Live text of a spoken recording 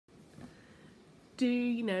Do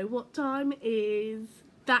you know what time it is?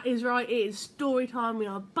 That is right, it is story time. We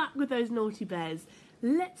are back with those naughty bears.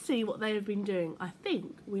 Let's see what they have been doing. I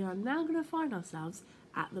think we are now going to find ourselves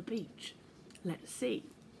at the beach. Let's see.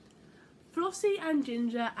 Flossie and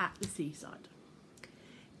Ginger at the seaside.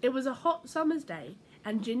 It was a hot summer's day,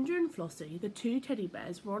 and Ginger and Flossie, the two teddy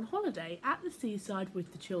bears, were on holiday at the seaside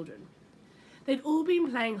with the children. They'd all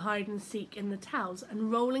been playing hide and seek in the towels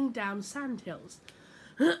and rolling down sand hills.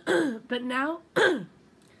 But now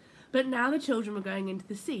the children were going into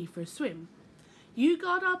the sea for a swim. "You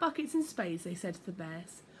guard our buckets and spades," they said to the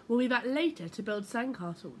bears. "We'll be back later to build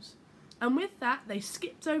sandcastles." And with that, they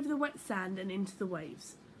skipped over the wet sand and into the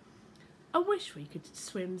waves. "I wish we could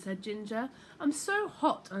swim," said Ginger. "I'm so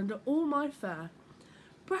hot under all my fur."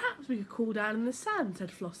 "Perhaps we could cool down in the sand,"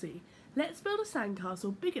 said Flossie. "Let's build a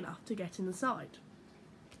sandcastle big enough to get inside."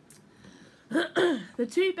 The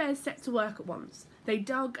two bears set to work at once. They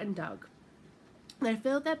dug and dug. They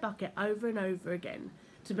filled their bucket over and over again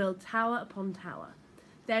to build tower upon tower.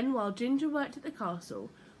 Then, while Ginger worked at the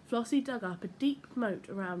castle, Flossie dug up a deep moat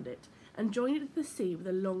around it and joined it to the sea with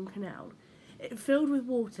a long canal. It filled with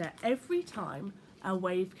water every time a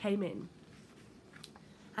wave came in,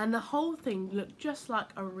 and the whole thing looked just like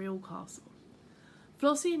a real castle.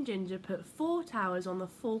 Flossie and Ginger put 4 towers on the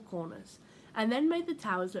 4 corners, and then made the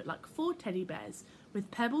towers look like 4 teddy bears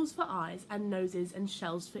with pebbles for eyes and noses and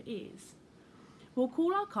shells for ears. "We'll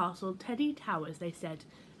call our castle Teddy Towers," they said,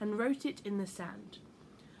 and wrote it in the sand.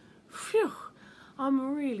 "Phew,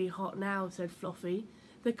 I'm really hot now," said Flossie.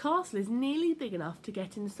 "The castle is nearly big enough to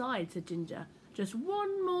get inside," said Ginger. "Just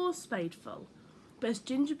one more spadeful." But as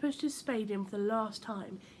Ginger pushed his spade in for the last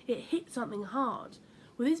time, it hit something hard.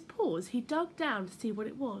 With his paws, he dug down to see what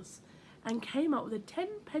it was, and came up with a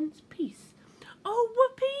 10-pence piece. "Oh,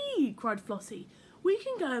 whoopee!" cried Flossie. "We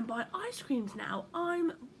can go and buy ice creams now.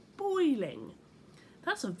 I'm boiling."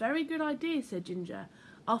 "That's a very good idea," said Ginger.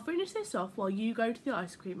 "I'll finish this off while you go to the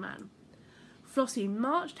ice cream man." Flossie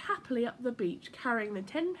marched happily up the beach, carrying the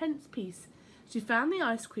 10-pence piece. She found the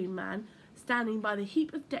ice cream man standing by the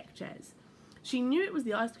heap of deck chairs. She knew it was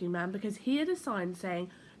the ice cream man because he had a sign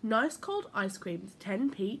saying, "Nice cold ice creams,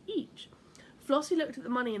 10p each." Flossie looked at the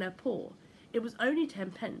money in her paw. It was only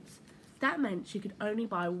 10 pence. That meant she could only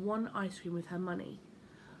buy 1 ice cream with her money.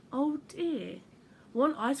 Oh dear,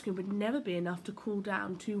 1 ice cream would never be enough to cool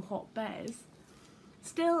down 2 hot bears.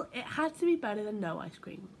 Still, it had to be better than no ice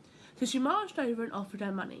cream. So she marched over and offered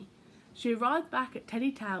her money. She arrived back at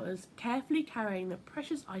Teddy Towers, carefully carrying the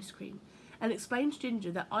precious ice cream, and explained to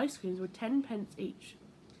Ginger that ice creams were 10 pence each.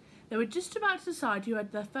 They were just about to decide who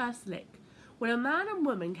had their first lick, when a man and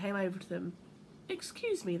woman came over to them.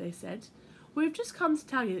 "Excuse me," they said. "We've just come to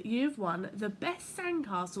tell you that you have won the Best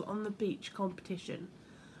Sandcastle on the Beach competition."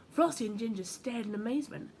 Flossie and Ginger stared in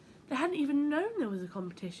amazement. They hadn't even known there was a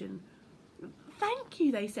competition. "Thank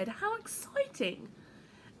you," they said. "How exciting!"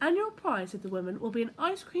 "And your prize," said the woman, "will be an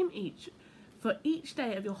ice cream each for each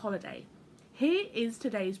day of your holiday. Here is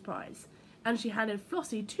today's prize." And she handed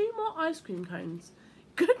Flossie 2 more ice cream cones.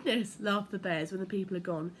 "Goodness," laughed the bears when the people had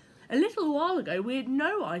gone. "A little while ago we had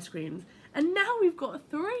no ice creams, and now we've got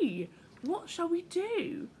 3. What shall we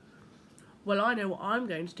do?" "Well, I know what I'm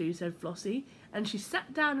going to do," said Flossie, and she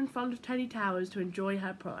sat down in front of Teddy Towers to enjoy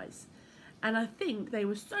her prize. And I think they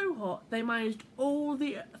were so hot they managed all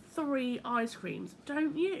the 3 ice creams,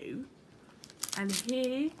 don't you? And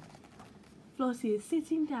here Flossie is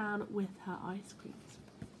sitting down with her ice creams.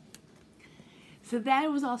 So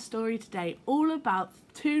there was our story today, all about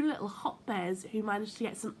 2 little hot bears who managed to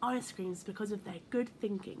get some ice creams because of their good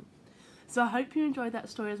thinking. So I hope you enjoyed that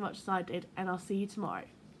story as much as I did, and I'll see you tomorrow.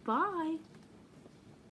 Bye!